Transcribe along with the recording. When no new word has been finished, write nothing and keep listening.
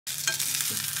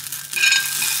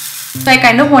So I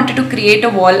kind of wanted to create a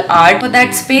wall art for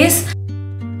that space.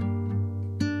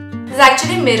 It's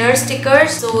actually mirror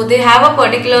stickers, so they have a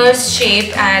particular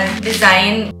shape and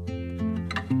design.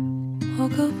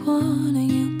 Woke up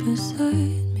wanting you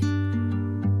beside me.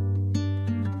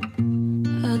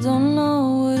 I don't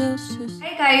know what else to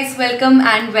say. Hi guys,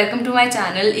 welcome to my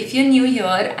channel. If you're new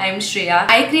here, I'm Shreya.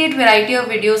 I create variety of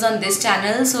videos on this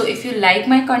channel, so if you like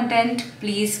my content,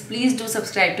 please do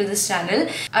subscribe to this channel.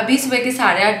 Abhi subah ke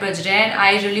 8:30 baj rahe and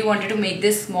I really wanted to make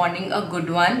this morning a good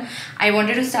one. I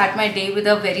wanted to start my day with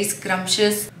a very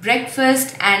scrumptious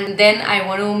breakfast and then I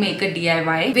want to make a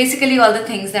DIY. Basically all the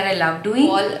things that I love doing.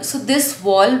 So this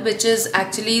wall, which is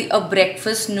actually a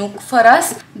breakfast nook for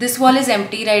us, this wall is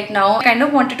empty right now. I kind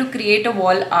of wanted to create a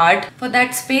wall art for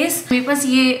that space. मेरे पास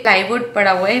ये plywood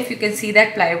पड़ा हुआ है. If you can see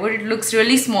that plywood, it looks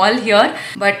really small here,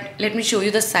 but let me show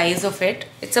you the size of it.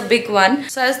 It's a big one.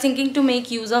 So I was thinking to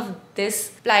make use of this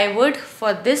plywood for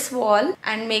this wall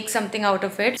and make something out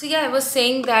of it. So yeah, I was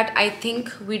saying that I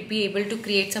think we'd be able to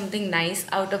create something nice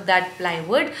out of that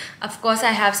plywood. Of course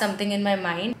I have something in my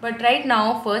mind, but right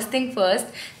now, first thing first,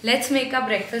 let's make our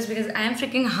breakfast because I am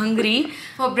freaking hungry.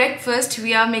 For breakfast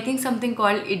we are making something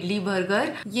called idli burger.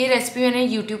 ये recipe मैंने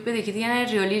YouTube पे देखी थी and I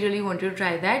really wanted to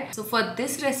try that. So for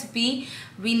this recipe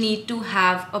we need to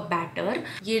have a batter.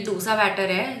 ये dosa batter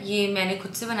है, ये मैंने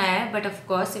खुद से बनाया है, but of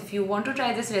course if you want to try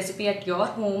this recipe at your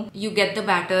home, you get the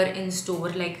batter in store,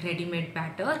 like ready-made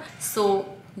batter. So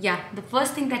yeah, the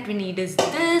first thing that we need is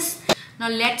this. Now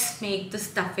let's make the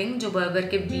stuffing जो burger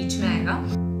के बीच में आएगा.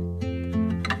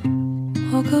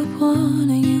 Woke up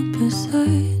wanting you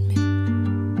beside me.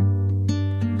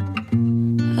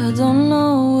 I don't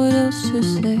know what else to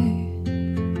say.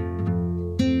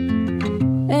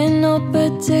 Ain't no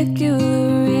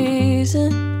particular reason,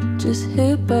 just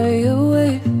hit by your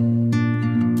wave.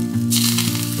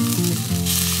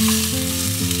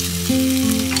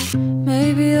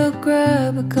 Maybe I'll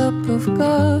grab a cup of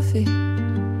coffee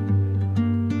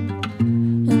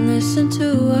and listen to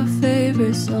our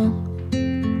favorite song.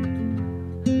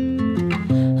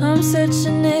 I'm such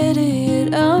an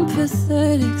idiot, I'm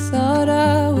pathetic, thought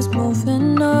I was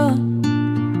moving on.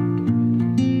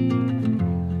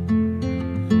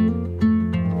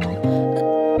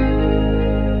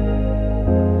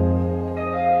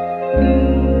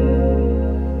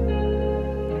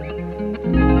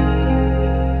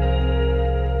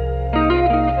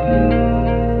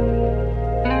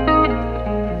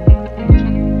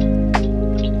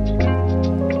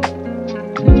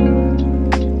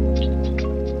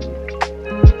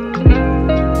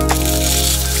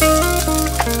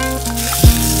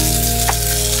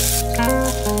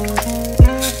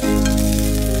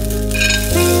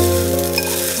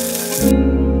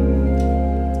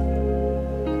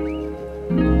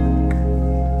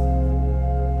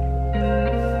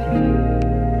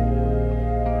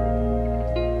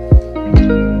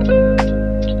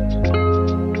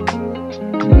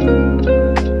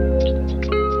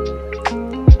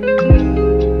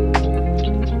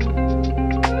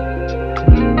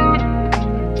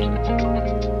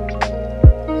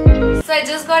 So I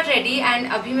just got ready and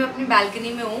अभी मैं अपनी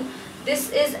balcony में हूँ. This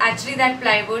is actually that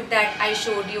plywood that I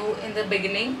showed you in the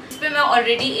beginning. इस पे मैं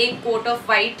already एक coat of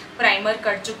white primer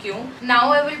कर चुकी हूँ. Now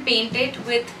I will paint it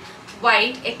with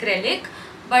white acrylic.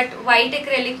 But white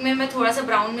acrylic में मैं थोड़ा सा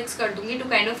brown mix कर दूँगी to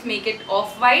kind of make it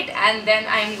off white and then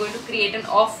I am going to create an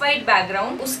off white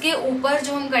background. उसके ऊपर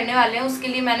जो हम करने वाले हैं उसके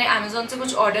लिए मैंने Amazon से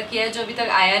कुछ order किया है जो अभी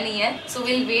तक आया नहीं है. So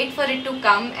we'll wait for it to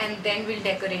come and then we'll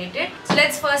decorate it. So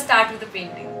let's first start with the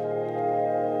painting.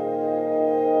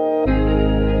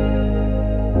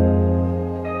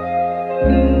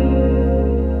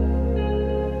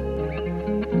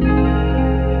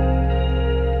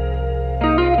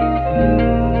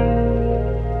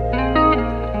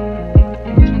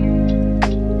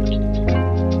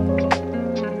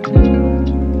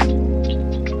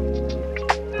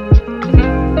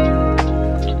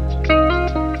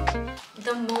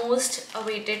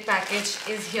 awaited package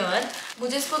is here.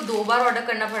 मुझे इसको 2 बार order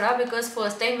करना पड़ा because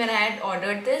first time when I had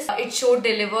ordered this, it showed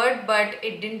delivered but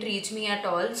it didn't reach me at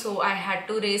all. So I had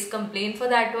to raise complaint for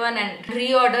that one and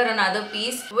reorder another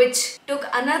piece, which took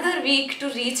another week to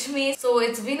reach me. So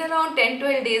it's been around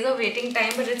 10-12 days of waiting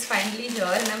time, but it's finally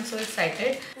here and I'm so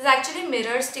excited. This is actually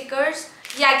mirror stickers.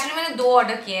 ये actually मैंने 2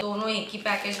 order किए हैं, दोनों एक ही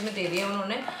package में दे दिए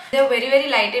उन्होंने. They are very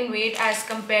light in weight as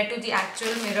compared to the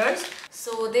actual mirrors.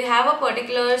 So they have a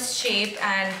particular shape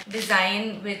and design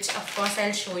which of course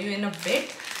I'll show you in a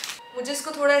bit. मुझे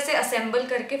इसको थोड़ा ऐसे assemble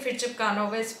करके फिर चिपकाना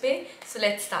होगा इस पे. So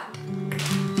let's start.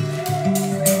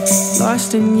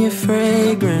 Lost in your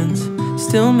fragrance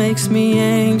still makes me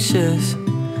anxious.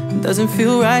 Doesn't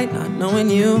feel right not knowing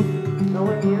you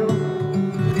knowing you.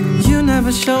 You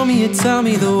never show me or tell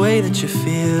me the way that you're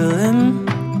feeling.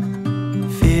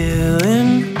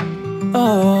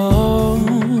 Oh,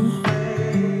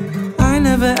 I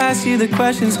never ask you the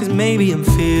questions cause maybe I'm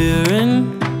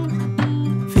fearing.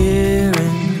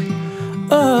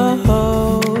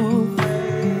 Oh,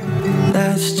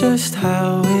 that's just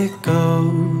how it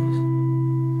goes.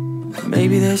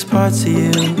 Maybe there's parts of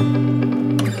you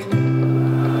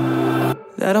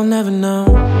that I'll never know.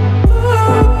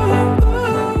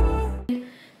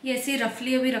 ये ऐसे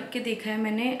रफली अभी रख के देखा है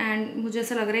मैंने and मुझे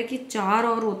ऐसा लग रहा है कि 4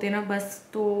 और होते ना बस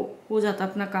तो हो जाता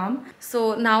अपना काम.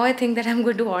 So now I think that I am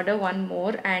going to order 1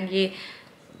 more and ये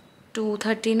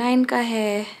 239 का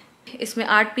है. इसमें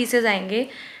 8 पीसेज आएंगे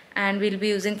and we'll be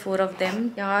using 4 of them.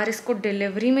 यार इसको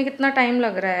डिलीवरी में कितना टाइम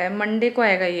लग रहा है. मंडे को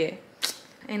आएगा ये.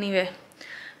 Anyway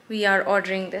we are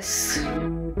ordering this.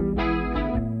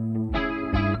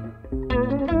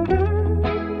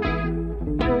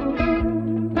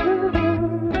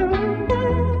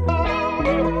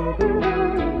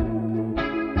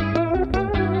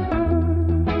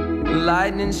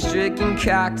 Lightning-stricken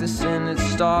cactus and it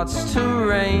starts to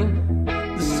rain.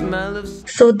 The smell of...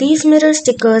 So these mirror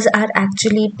stickers are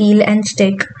actually peel and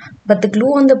stick, but the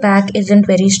glue on the back isn't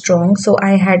very strong, so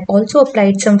I had also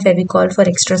applied some Fevicol for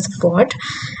extra support.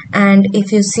 And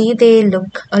if you see they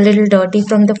look a little dirty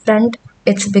from the front,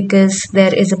 it's because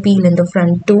there is a peel in the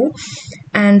front too.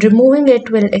 And removing it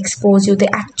will expose you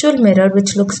the actual mirror,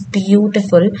 which looks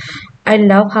beautiful. I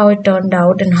love how it turned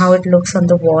out and how it looks on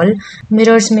the wall.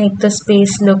 Mirrors make the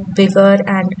space look bigger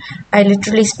and I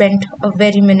literally spent a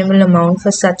very minimal amount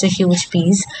for such a huge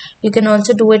piece. You can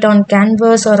also do it on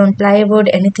canvas or on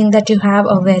plywood, anything that you have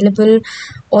available.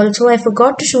 Also, I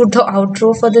forgot to shoot the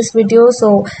outro for this video,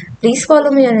 so please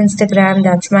follow me on Instagram.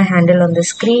 That's my handle on the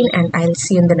screen and I'll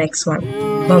see you in the next one.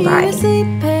 Bye bye.